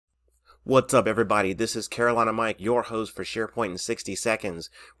What's up, everybody? This is Carolina Mike, your host for SharePoint in 60 seconds,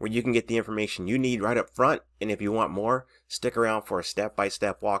 where you can get the information you need right up front, and if you want more, stick around for a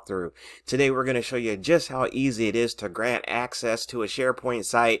step-by-step walkthrough. Today, we're going to show you just how easy it is to grant access to a SharePoint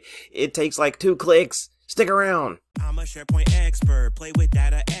site. It takes like 2 clicks. Stick around. I'm a SharePoint expert, play with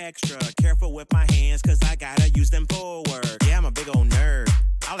data extra, careful with my hands cause I gotta use them for work. Yeah, I'm a big old nerd,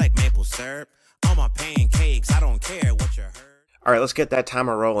 I like maple syrup, on my pancakes, I don't care what you heard. All right, let's get that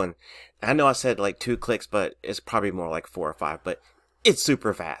timer rolling. I know I said like 2 clicks, but it's probably more like 4 or 5, but it's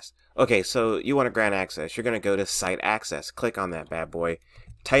super fast. Okay, so you want to grant access. You're going to go to Site Access. Click on that bad boy.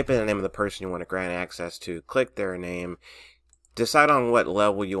 Type in the name of the person you want to grant access to. Click their name. Decide on what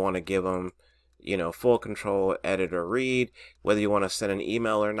level you want to give them. You know, full control, edit or read. Whether you want to send an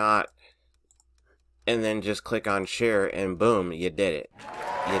email or not. And then just click on share and boom, you did it.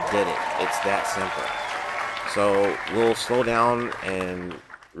 You did it. It's that simple. So we'll slow down and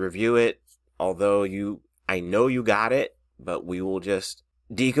review it, although I know you got it, but we will just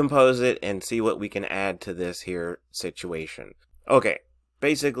decompose it and see what we can add to this here situation. Okay,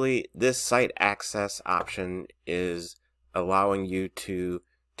 basically this site access option is allowing you to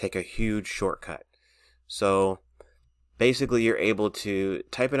take a huge shortcut. So basically you're able to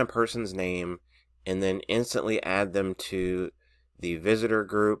type in a person's name and then instantly add them to the visitor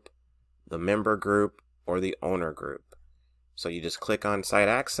group, the member group, or the owner group. So you just click on Site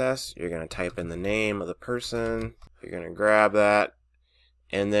Access, you're going to type in the name of the person, you're going to grab that,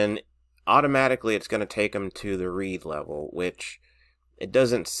 and then automatically it's going to take them to the read level, which it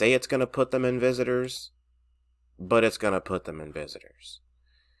doesn't say it's going to put them in visitors, but it's going to put them in visitors.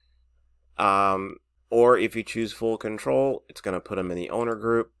 Or if you choose full control, it's going to put them in the owner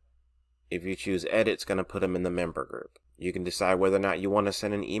group. If you choose edit, it's going to put them in the member group. You can decide whether or not you want to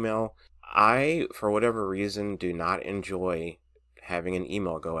send an email. I, for whatever reason, do not enjoy having an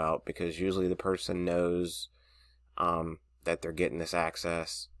email go out because usually the person knows that they're getting this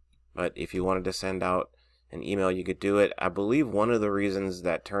access. But if you wanted to send out an email, you could do it. I believe one of the reasons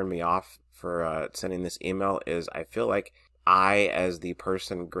that turned me off for sending this email is I feel like I, as the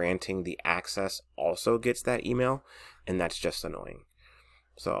person granting the access, also gets that email, and that's just annoying.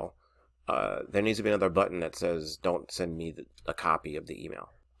 So there needs to be another button that says don't send me a copy of the email.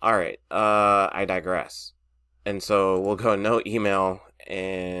 Alright, I digress. And so we'll go no email,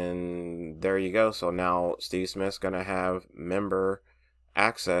 and there you go. So now Steve Smith's going to have member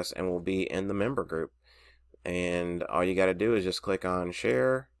access and will be in the member group. And all you got to do is just click on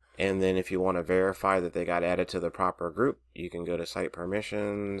share. And then if you want to verify that they got added to the proper group, you can go to site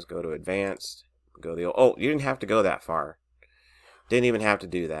permissions, go to advanced, go to the, oh, you didn't have to go that far. Didn't even have to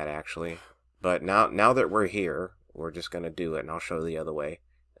do that actually. But now that we're here, we're just going to do it, and I'll show the other way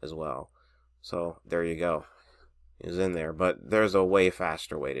as well. So there you go. It's in there, but there's a way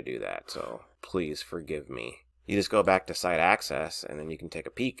faster way to do that, so please forgive me. You just go back to Site Access and then you can take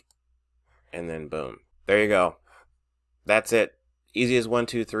a peek, and then boom, there you go. That's it. Easy as 1,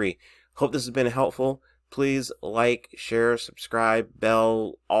 2, 3. Hope this has been helpful. Please like, share, subscribe,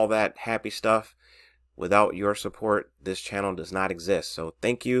 bell, all that happy stuff. Without your support, this channel does not exist. So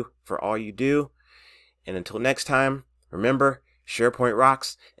thank you for all you do, and until next time, remember, SharePoint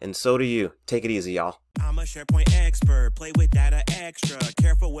rocks, and so do you. Take it easy, y'all. I'm a SharePoint expert, play with data extra,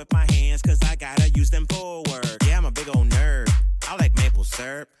 careful with my hands cause I gotta use them for work. Yeah, I'm a big old nerd, I like maple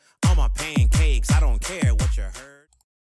syrup, on my pancakes, I don't care what you heard.